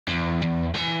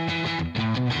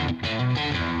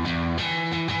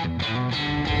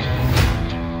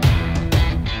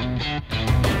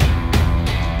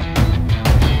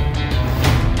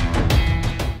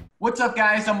What's up,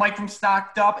 guys? I'm Mike from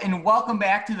StockedUp, and welcome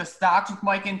back to the Stocks with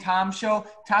Mike and Tom show.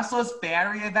 Tesla's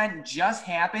battery event just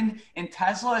happened, and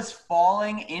Tesla is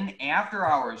falling in after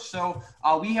hours. So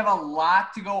we have a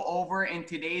lot to go over in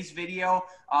today's video.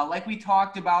 Like we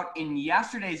talked about in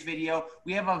yesterday's video,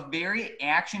 we have a very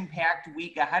action-packed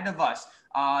week ahead of us.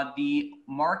 The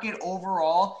market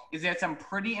overall is at some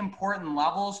pretty important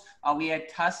levels. We had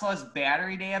Tesla's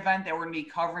Battery Day event that we're going to be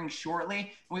covering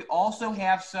shortly. We also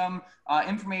have some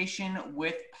information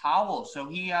with Powell. So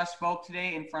he spoke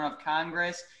today in front of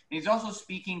Congress, and he's also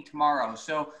speaking tomorrow.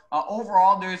 So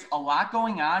overall, there's a lot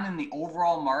going on in the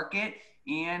overall market,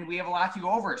 and we have a lot to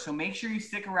go over. So make sure you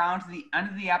stick around to the end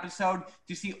of the episode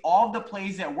to see all of the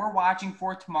plays that we're watching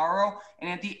for tomorrow. And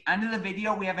at the end of the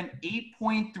video, we have an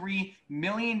 $8.3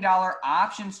 million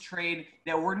options trade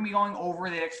that we're going to be going over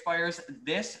that expires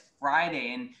this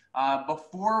Friday. And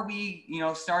before we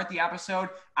start the episode,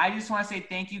 I just want to say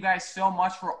thank you guys so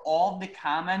much for all of the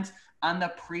comments on the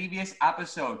previous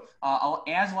episode.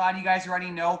 As a lot of you guys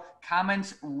already know,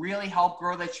 comments really help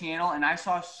grow the channel, and I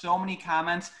saw so many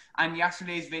comments on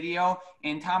yesterday's video,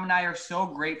 and Tom and I are so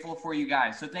grateful for you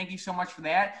guys. So thank you so much for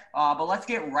that. But let's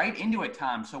get right into it,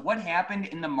 Tom. So what happened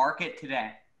in the market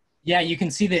today? Yeah, you can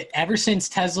see that ever since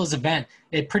Tesla's event,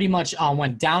 it pretty much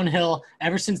went downhill.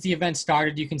 Ever since the event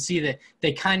started, you can see that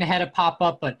they kind of had a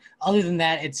pop-up, but other than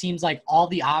that, it seems like all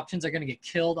the options are going to get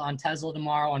killed on Tesla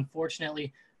tomorrow,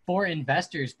 unfortunately, for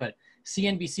investors. But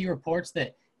CNBC reports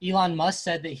that Elon Musk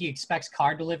said that he expects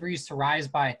car deliveries to rise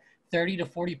by 30 to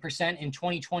 40% in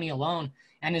 2020 alone.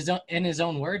 And in his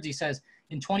own words, he says,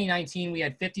 in 2019, we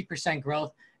had 50%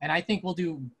 growth, and I think we'll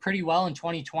do pretty well in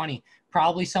 2020,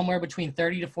 probably somewhere between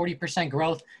 30 to 40%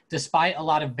 growth, despite a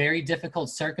lot of very difficult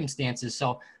circumstances.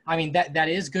 So, I mean, that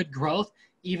is good growth,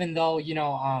 even though,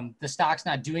 the stock's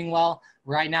not doing well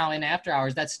right now in after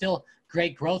hours. That's still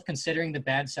great growth considering the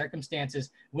bad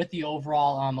circumstances with the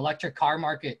overall electric car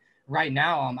market right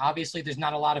now. Obviously, there's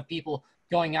not a lot of people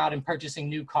going out and purchasing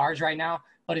new cars right now,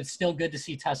 but it's still good to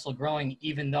see Tesla growing,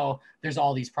 even though there's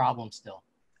all these problems still.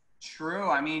 True.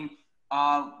 I mean,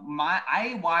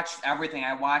 I watched everything.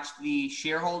 I watched the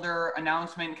shareholder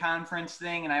announcement conference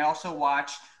thing, and I also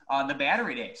watched the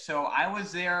Battery Day. So I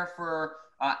was there for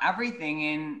everything.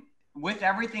 And with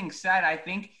everything said, I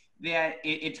think that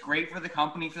it's great for the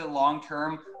company for the long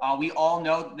term. We all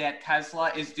know that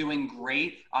Tesla is doing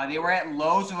great. They were at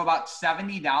lows of about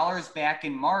 $70 back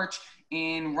in March,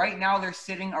 and right now they're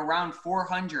sitting around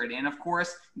 400. And of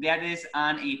course, that is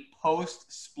on a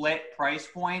post-split price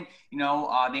point.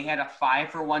 They had a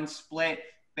 5-for-1 split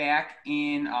back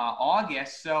in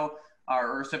August,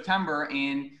 or September.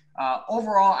 And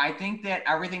overall, I think that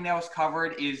everything that was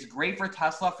covered is great for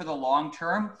Tesla for the long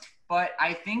term. But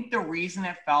I think the reason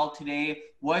it fell today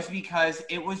was because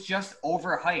it was just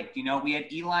overhyped. We had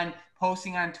Elon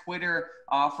posting on Twitter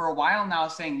for a while now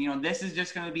saying, this is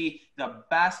just going to be the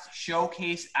best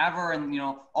showcase ever. And,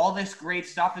 all this great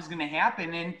stuff is going to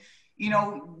happen. And,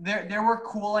 there were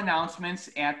cool announcements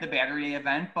at the Battery Day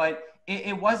event, but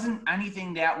it wasn't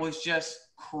anything that was just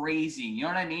crazy. You know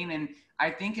what I mean? And I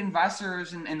think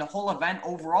investors and the whole event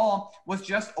overall was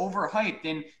just overhyped.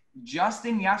 And just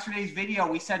in yesterday's video,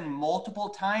 we said multiple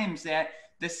times that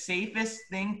the safest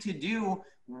thing to do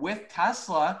with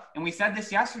Tesla, and we said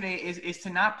this yesterday, is to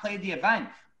not play the event,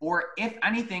 or if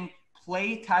anything,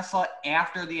 play Tesla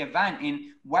after the event. And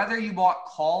whether you bought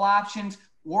call options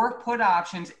or put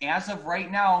options, as of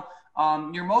right now,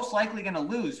 you're most likely going to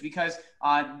lose, because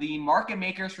the market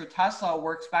makers for Tesla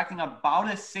were expecting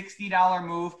about a $60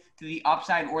 move to the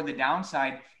upside or the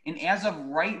downside. And as of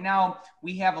right now,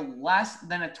 we have less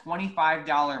than a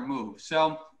 $25 move.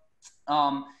 So,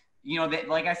 that,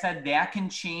 like I said, that can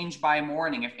change by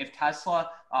morning. If Tesla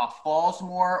falls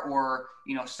more, or,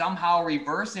 somehow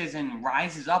reverses and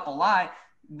rises up a lot,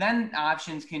 then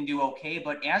options can do okay.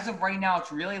 But as of right now,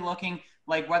 it's really looking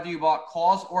like whether you bought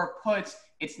calls or puts,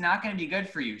 it's not going to be good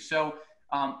for you. So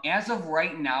as of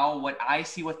right now, what I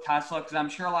see with Tesla, because I'm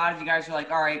sure a lot of you guys are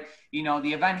like, all right,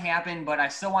 the event happened, but I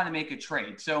still want to make a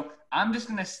trade. So I'm just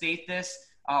going to state this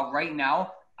right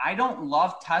now. I don't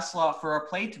love Tesla for a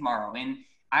play tomorrow. And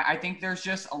I think there's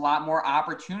just a lot more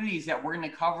opportunities that we're going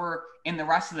to cover in the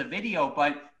rest of the video.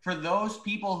 But for those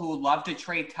people who love to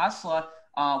trade Tesla,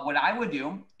 what I would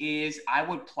do is I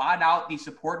would plot out the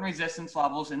support and resistance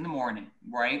levels in the morning,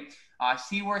 right?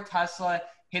 See where Tesla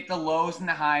hit the lows and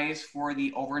the highs for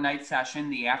the overnight session,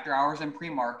 the after hours and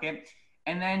pre-market,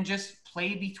 and then just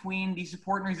play between the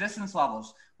support and resistance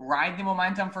levels. Ride the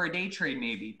momentum for a day trade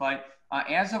maybe. But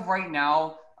as of right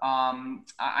now,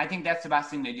 I think that's the best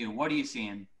thing to do. What are you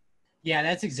seeing? Yeah,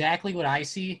 that's exactly what I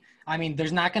see. I mean,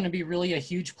 there's not going to be really a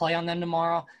huge play on them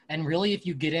tomorrow. And really, if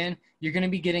you get in, you're going to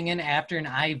be getting in after an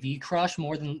IV crush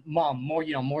more than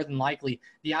likely.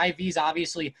 The IVs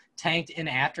obviously tanked in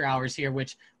after hours here,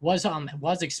 which was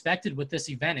expected with this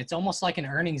event. It's almost like an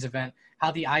earnings event,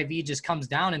 how the IV just comes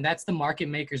down, and that's the market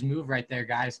maker's move right there,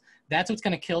 guys. That's what's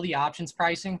going to kill the options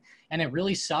pricing, and it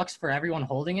really sucks for everyone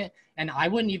holding it. And I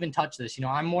wouldn't even touch this.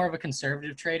 I'm more of a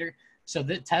conservative trader. So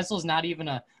Tesla's not even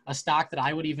a stock that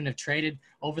I would even have traded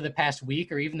over the past week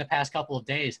or even the past couple of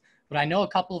days. But I know a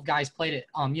couple of guys played it,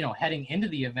 heading into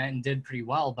the event and did pretty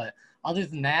well. But other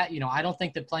than that, I don't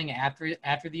think that playing it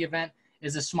after the event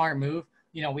is a smart move.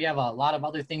 We have a lot of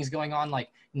other things going on. Like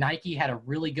Nike had a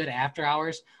really good after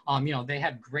hours. They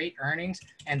had great earnings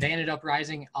and they ended up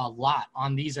rising a lot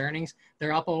on these earnings.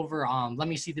 They're up over, let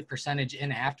me see the percentage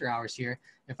in after hours here.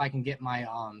 If I can get my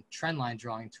trend line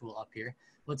drawing tool up here.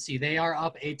 Let's see, they are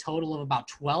up a total of about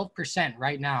 12%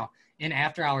 right now in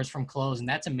after hours from close. And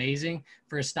that's amazing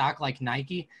for a stock like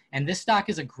Nike. And this stock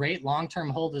is a great long-term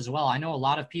hold as well. I know a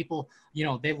lot of people,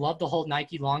 they love to hold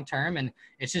Nike long-term, and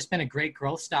it's just been a great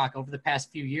growth stock over the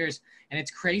past few years. And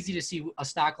it's crazy to see a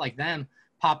stock like them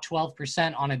pop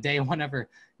 12% on a day whenever,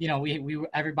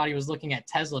 everybody was looking at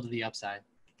Tesla to the upside.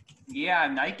 Yeah,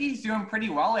 Nike's doing pretty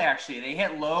well actually. They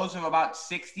hit lows of about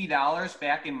 $60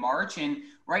 back in March, and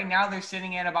right now they're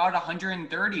sitting at about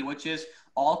 130, which is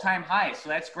all-time high. So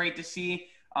that's great to see.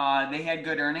 They had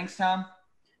good earnings, Tom.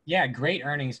 Yeah, great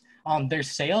earnings. Their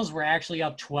sales were actually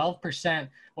up 12%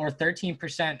 or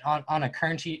 13% on a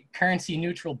currency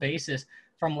neutral basis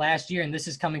from last year. And this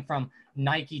is coming from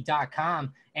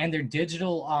Nike.com. And their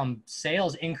digital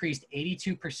sales increased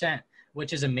 82%,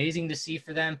 which is amazing to see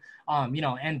for them.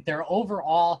 And their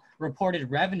overall reported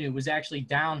revenue was actually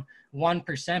down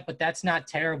 1%, but that's not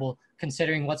terrible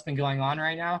considering what's been going on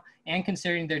right now and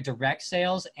considering their direct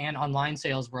sales and online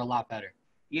sales were a lot better.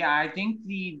 Yeah, I think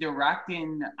the direct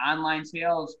and online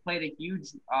sales played a huge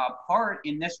part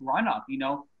in this run up.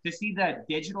 To see the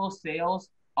digital sales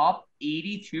up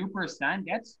 82%,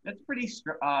 that's pretty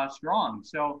strong.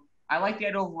 So I like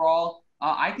that overall.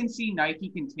 I can see Nike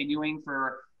continuing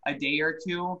for a day or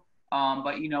two.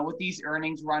 But with these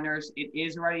earnings runners, it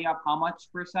is already up how much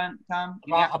percent, Tom?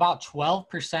 About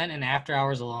 12% in after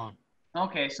hours alone.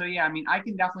 Okay, so yeah, I mean, I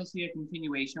can definitely see a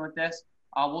continuation with this.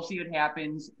 We'll see what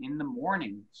happens in the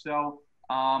morning. So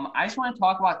I just want to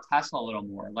talk about Tesla a little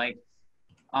more. Like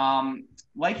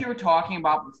you were talking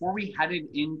about before we headed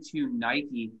into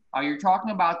Nike, you're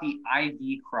talking about the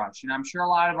IV crush. And I'm sure a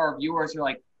lot of our viewers are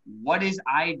like, what is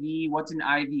IV? What's an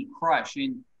IV crush?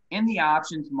 And in the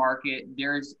options market,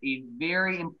 there's a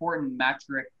very important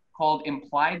metric called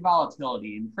implied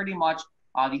volatility. And pretty much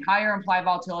the higher implied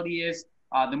volatility is,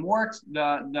 the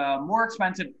more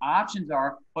expensive options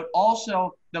are, but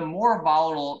also the more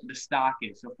volatile the stock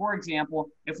is. So, for example,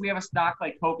 if we have a stock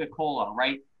like Coca-Cola,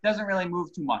 right, doesn't really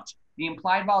move too much. The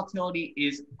implied volatility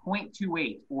is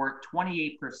 0.28 or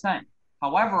 28%.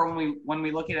 However, when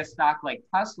we look at a stock like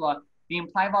Tesla, the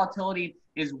implied volatility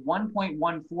is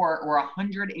 1.14 or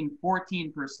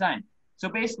 114%. So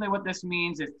basically, what this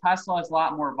means is Tesla is a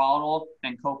lot more volatile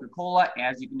than Coca-Cola,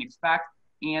 as you can expect,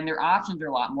 and their options are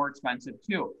a lot more expensive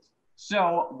too.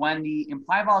 So when the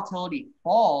implied volatility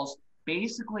falls,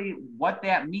 basically what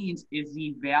that means is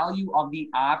the value of the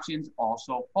options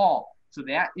also fall. So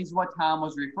that is what Tom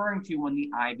was referring to when the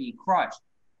IV crushed.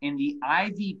 And the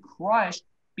IV crushed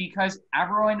because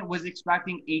everyone was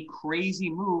expecting a crazy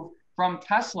move from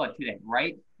Tesla today,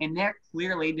 right? And that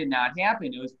clearly did not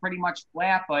happen. It was pretty much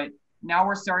flat, but now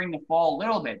we're starting to fall a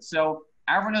little bit. So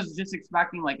everyone was just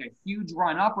expecting like a huge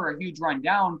run up or a huge run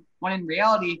down, when in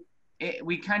reality,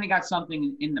 we kind of got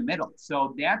something in the middle.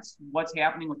 So that's what's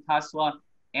happening with Tesla.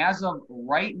 As of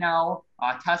right now,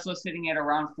 Tesla's sitting at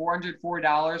around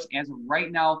 $404. As of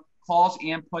right now, calls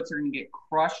and puts are going to get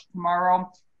crushed tomorrow,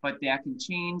 but that can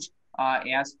change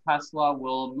as Tesla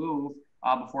will move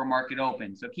before market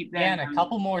opens. So keep that. Yeah, and a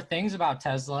couple more things about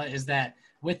Tesla is that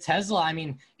with Tesla, I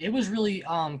mean, it was really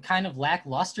kind of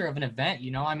lackluster of an event.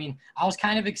 I mean, I was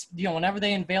kind of, whenever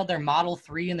they unveiled their Model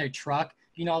 3 and their truck,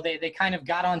 they kind of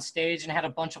got on stage and had a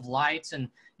bunch of lights and,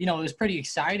 it was pretty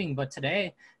exciting. But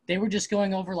today they were just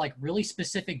going over like really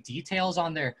specific details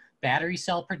on their battery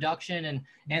cell production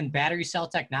and battery cell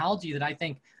technology that I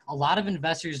think a lot of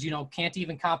investors, can't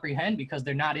even comprehend because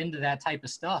they're not into that type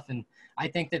of stuff. And I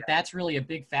think that that's really a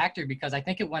big factor because I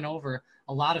think it went over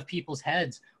a lot of people's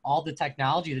heads, all the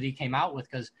technology that he came out with,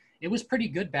 because it was pretty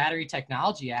good battery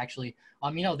technology, actually.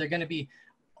 They're going to be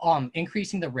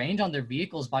increasing the range on their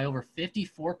vehicles by over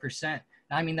 54%.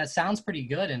 I mean, that sounds pretty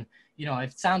good. And,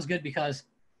 it sounds good because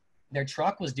their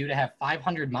truck was due to have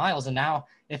 500 miles. And now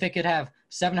if it could have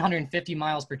 750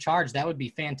 miles per charge, that would be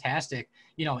fantastic,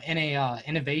 you know, in a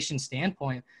innovation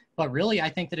standpoint. But really, I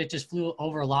think that it just flew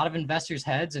over a lot of investors'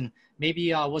 heads and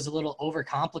maybe was a little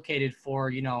overcomplicated for,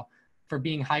 you know, for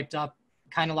being hyped up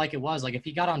kind of like it was. Like if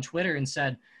he got on Twitter and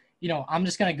said, you know, I'm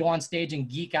just going to go on stage and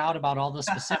geek out about all the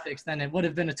specifics, then it would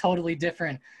have been a totally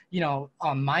different, you know,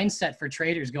 mindset for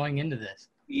traders going into this.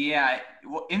 Yeah,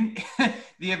 well, in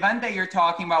the event that you're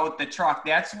talking about with the truck,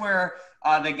 that's where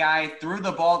the guy threw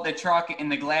the ball at the truck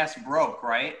and the glass broke,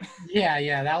 right?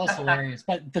 Yeah, that was hilarious.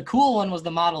 But the cool one was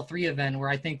the Model 3 event where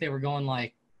I think they were going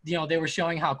like, you know, they were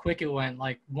showing how quick it went,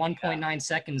 like 1.9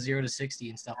 seconds, 0 to 60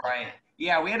 and stuff like Right. that.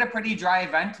 Yeah, we had a pretty dry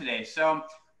event today. So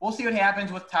we'll see what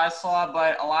happens with Tesla,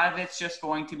 but a lot of it's just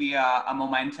going to be a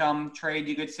momentum trade,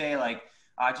 you could say. Like,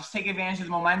 just take advantage of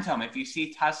the momentum. If you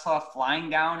see Tesla flying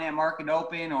down at market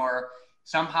open or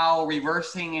somehow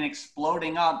reversing and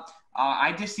exploding up,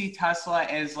 I just see Tesla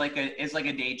as like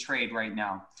a day trade right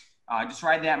now. Just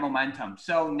ride that momentum.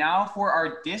 So now for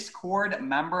our Discord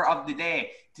member of the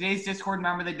day. Today's Discord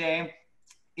member of the day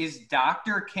is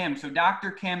Dr. Kim. So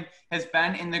Dr. Kim has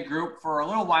been in the group for a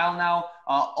little while now,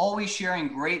 always sharing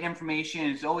great information.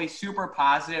 Is always super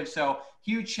positive. So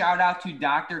huge shout out to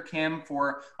Dr. Kim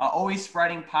for always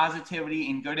spreading positivity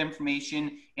and good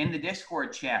information in the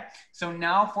Discord chat. So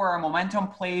now for our momentum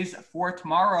plays for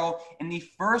tomorrow. And the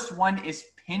first one is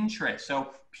Pinterest.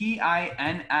 So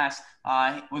PINS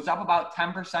was up about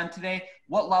 10% today.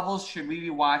 What levels should we be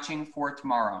watching for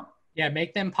tomorrow? Yeah,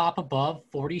 make them pop above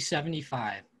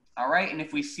 40.75. All right, and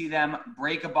if we see them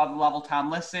break above the level Tom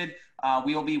listed,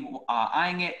 we will be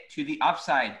eyeing it to the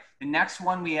upside. The next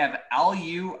one, we have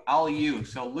LU.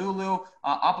 So Lulu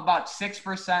up about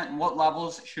 6%. What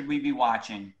levels should we be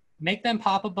watching? Make them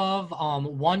pop above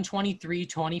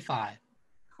 123.25.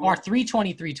 Cool. Or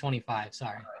 323.25,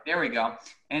 sorry. There we go.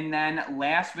 And then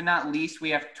last but not least, we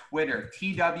have Twitter,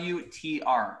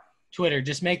 TWTR. Twitter,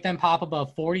 just make them pop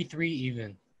above 43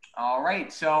 even. All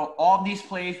right, so all of these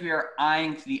plays we are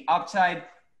eyeing to the upside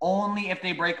only if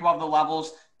they break above the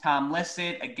levels Tom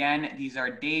listed. Again, these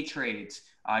are day trades,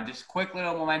 just quick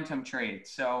little momentum trades.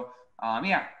 So,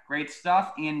 yeah, great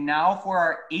stuff. And now for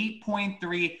our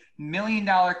 $8.3 million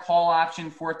call option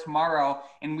for tomorrow.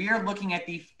 And we are looking at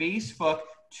the Facebook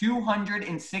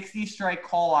 260 strike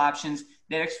call options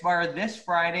that expire this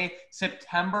Friday,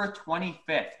 September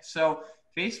 25th. So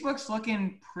Facebook's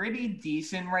looking pretty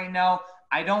decent right now.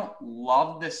 I don't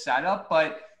love the setup,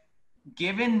 but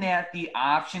given that the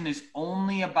option is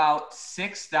only about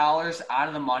 $6 out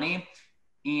of the money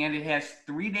and it has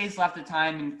 3 days left of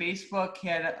time and Facebook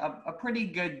had a pretty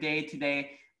good day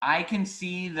today, I can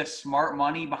see the smart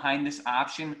money behind this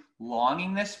option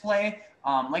longing this play.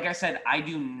 Like I said, I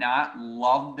do not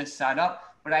love the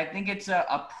setup, but I think it's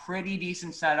a pretty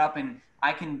decent setup and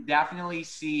I can definitely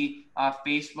see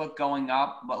Facebook going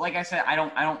up. But like I said, I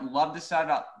don't love the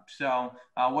setup. So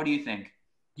what do you think?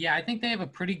 Yeah, I think they have a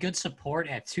pretty good support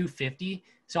at 250.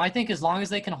 So I think as long as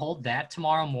they can hold that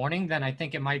tomorrow morning, then I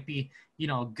think it might be, you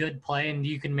know, a good play and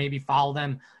you can maybe follow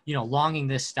them, you know, longing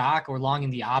this stock or longing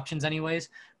the options anyways.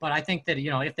 But I think that, you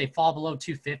know, if they fall below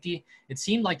 250, it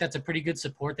seemed like that's a pretty good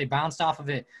support. They bounced off of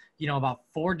it, you know, about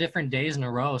 4 different days in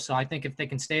a row. So I think if they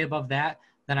can stay above that,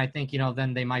 then I think, you know,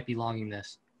 then they might be longing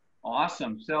this.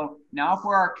 Awesome. So now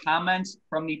for our comments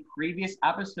from the previous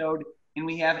episode, and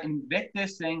we have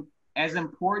Invictus saying, as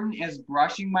important as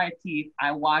brushing my teeth,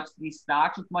 I watch the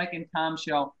Stocks with Mike and Tom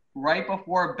show right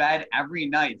before bed every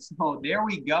night. So there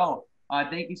we go.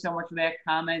 Thank you so much for that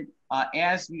comment.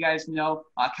 As you guys know,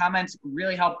 comments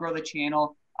really help grow the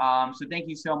channel. So thank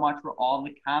you so much for all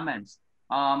the comments.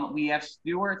 We have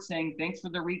Stuart saying, thanks for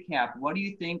the recap. What do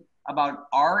you think about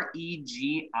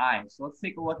REGI? So let's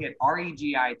take a look at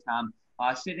REGI, Tom.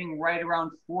 Sitting right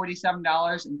around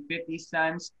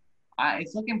 $47.50.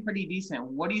 It's looking pretty decent.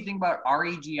 What do you think about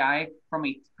REGI from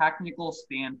a technical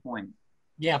standpoint?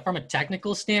 Yeah, from a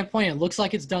technical standpoint, it looks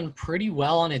like it's done pretty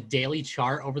well on a daily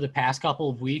chart over the past couple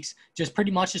of weeks. Just pretty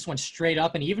much just went straight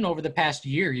up. And even over the past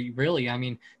year, really, I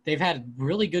mean, they've had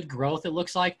really good growth, it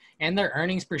looks like. And their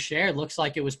earnings per share looks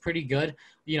like it was pretty good.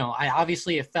 You know,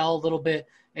 obviously it fell a little bit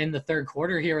in the third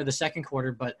quarter here or the second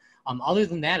quarter. But other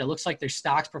than that, it looks like their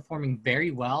stock's performing very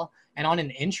well. And on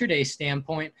an intraday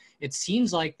standpoint, it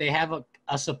seems like they have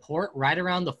a support right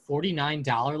around the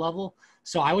 $49 level.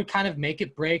 So I would kind of make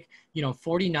it break, you know,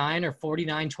 49 or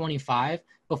 49.25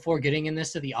 before getting in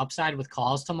this to the upside with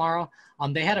calls tomorrow.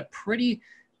 They had a pretty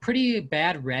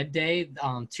bad red day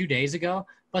 2 days ago,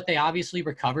 but they obviously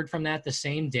recovered from that the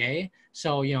same day.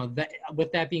 So,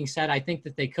 with that being said, I think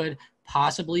that they could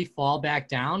possibly fall back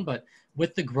down, but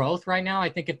with the growth right now, I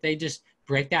think if they just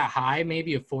break that high,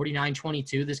 maybe of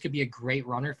 49.22, this could be a great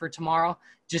runner for tomorrow,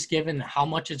 just given how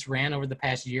much it's ran over the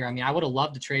past year. I mean, I would have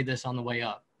loved to trade this on the way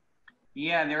up.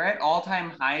 Yeah, they're at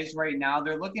all-time highs right now.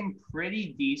 They're looking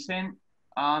pretty decent.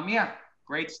 Yeah,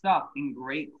 great stuff and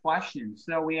great questions.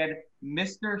 So we had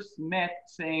Mr. Smith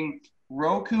saying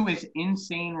Roku is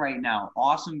insane right now.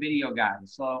 Awesome video,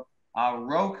 guys. So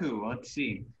Roku, let's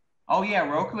see. Oh yeah,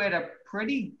 Roku had a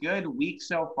pretty good week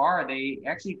so far. They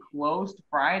actually closed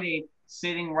Friday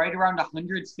sitting right around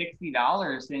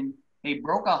 $160 and they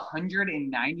broke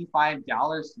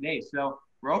 $195 today. So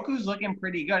Roku's looking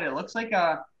pretty good. It looks like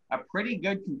a pretty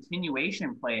good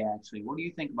continuation play, actually. What do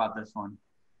you think about this one?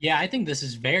 Yeah, I think this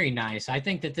is very nice. I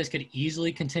think that this could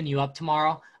easily continue up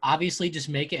tomorrow. Obviously, just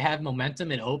make it have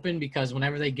momentum and open, because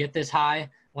whenever they get this high,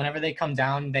 whenever they come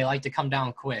down, they like to come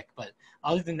down quick. But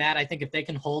other than that, I think if they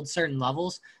can hold certain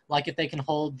levels, like if they can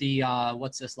hold the,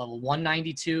 what's this level,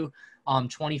 192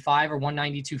 25 or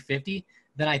 192.50,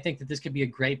 then I think that this could be a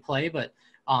great play. But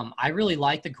I really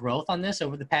like the growth on this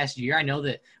over the past year. I know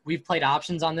that we've played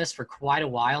options on this for quite a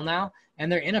while now,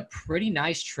 and they're in a pretty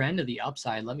nice trend to the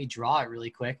upside. Let me draw it really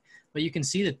quick. But you can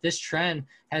see that this trend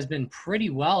has been pretty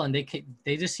well, and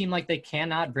they just seem like they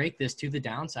cannot break this to the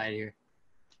downside here.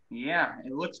 Yeah,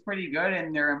 it looks pretty good,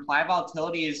 and their implied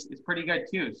volatility is pretty good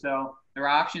too. So their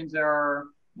options are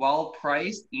well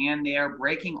priced, and they are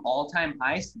breaking all-time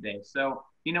highs today. So,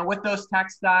 with those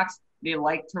tech stocks, they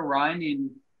like to run, and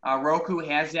Roku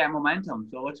has that momentum.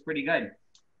 So it looks pretty good.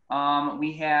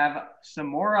 We have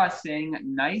Samora saying,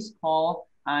 nice call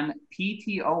on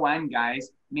PTON, guys.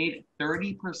 Made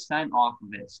 30% off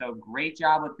of it. So great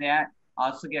job with that.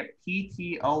 Let's look at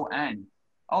PTON.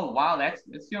 Oh, wow, that's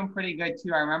doing pretty good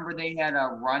too. I remember they had a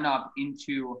run up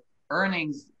into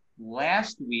earnings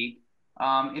last week.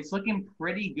 It's looking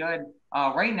pretty good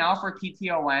right now for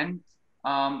PTON.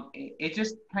 It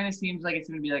just kind of seems like it's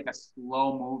going to be like a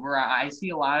slow mover. I see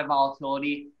a lot of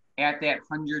volatility at that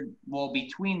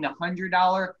between the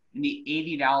 $100 and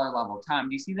the $80 level. Tom,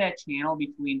 do you see that channel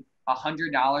between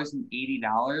 $100 and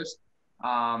 $80?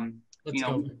 Let's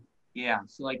go. Yeah.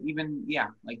 So like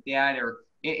like that, or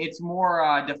it's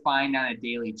more defined on a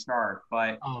daily chart.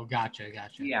 But Oh, gotcha.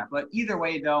 yeah, but either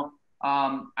way though,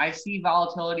 I see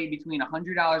volatility between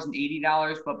 $100 and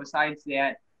 $80. But besides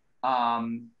that,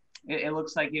 it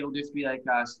looks like it'll just be like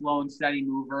a slow and steady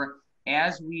mover,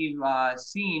 as we've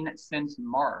seen since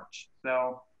March.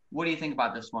 So what do you think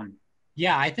about this one?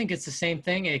 Yeah, I think it's the same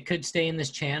thing. It could stay in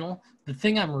this channel. The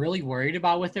thing I'm really worried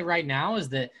about with it right now is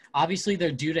that obviously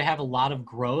they're due to have a lot of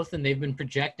growth, and they've been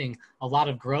projecting a lot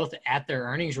of growth at their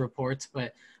earnings reports.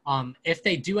 But if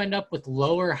they do end up with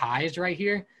lower highs right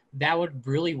here, that would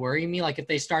really worry me. Like if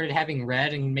they started having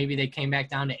red and maybe they came back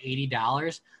down to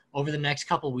 $80 over the next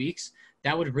couple weeks,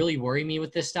 that would really worry me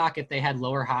with this stock if they had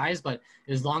lower highs. But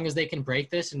as long as they can break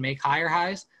this and make higher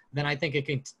highs, then I think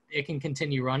it can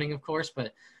continue running, of course.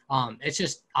 But it's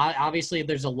just obviously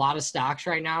there's a lot of stocks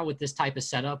right now with this type of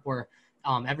setup where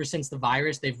ever since the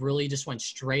virus, they've really just went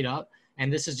straight up.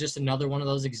 And this is just another one of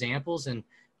those examples. And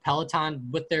Peloton,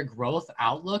 with their growth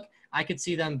outlook, I could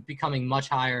see them becoming much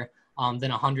higher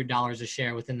than $100 a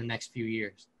share within the next few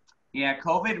years. Yeah,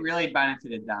 COVID really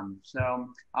benefited them. So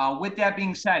with that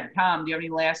being said, Tom, do you have any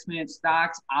last minute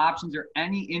stocks, options, or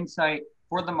any insight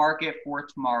for the market for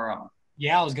tomorrow?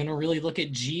 Yeah, I was going to really look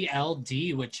at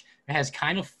GLD, which has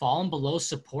kind of fallen below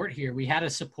support here. We had a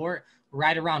support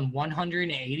right around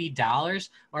 $180,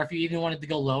 or if you even wanted to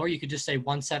go lower, you could just say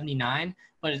 179,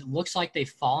 but it looks like they've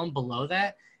fallen below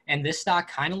that. And this stock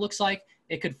kind of looks like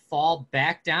it could fall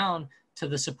back down to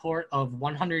the support of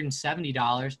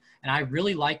 $170. And I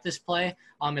really like this play.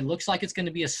 It looks like it's going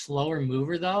to be a slower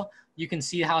mover though. You can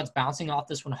see how it's bouncing off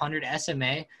this 100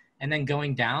 SMA and then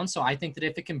going down. So I think that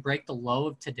if it can break the low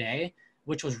of today,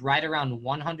 which was right around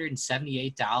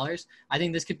 $178, I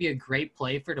think this could be a great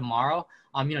play for tomorrow.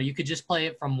 You could just play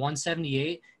it from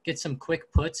 178, get some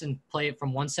quick puts and play it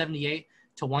from 178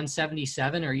 to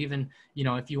 177, or even,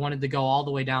 if you wanted to go all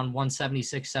the way down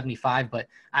 176.75, but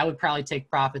I would probably take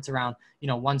profits around,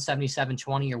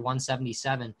 177.20 or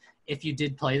 177 if you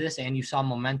did play this and you saw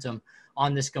momentum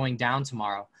on this going down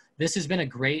tomorrow. This has been a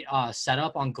great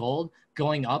setup on gold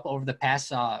going up over the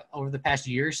past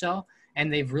year or so,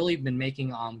 and they've really been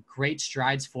making great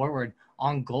strides forward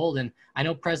on gold. And I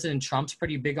know President Trump's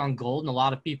pretty big on gold, and a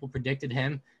lot of people predicted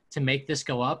him to make this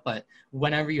go up. But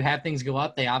whenever you have things go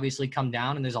up, they obviously come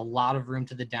down, and there's a lot of room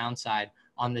to the downside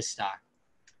on this stock.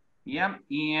 Yep.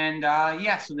 And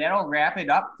yeah, so that'll wrap it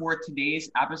up for today's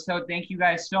episode. Thank you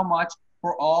guys so much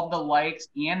for all the likes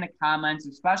and the comments,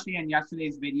 especially on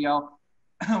yesterday's video.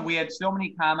 We had so many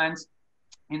comments,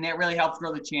 and that really helps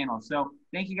grow the channel. So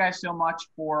thank you guys so much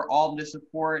for all of the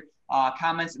support.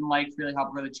 Comments and likes really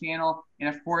help grow the channel. And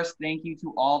of course, thank you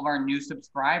to all of our new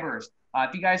subscribers.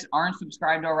 If you guys aren't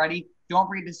subscribed already, don't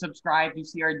forget to subscribe. You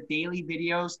see our daily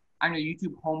videos on our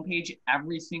YouTube homepage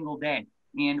every single day.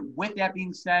 And with that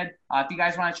being said, if you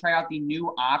guys want to try out the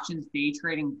new options day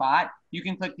trading bot, you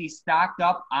can click the Stocked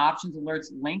Up Options Alerts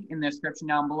link in the description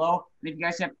down below. And if you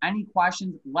guys have any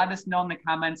questions, let us know in the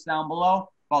comments down below.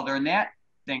 Other than that,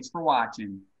 thanks for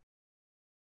watching.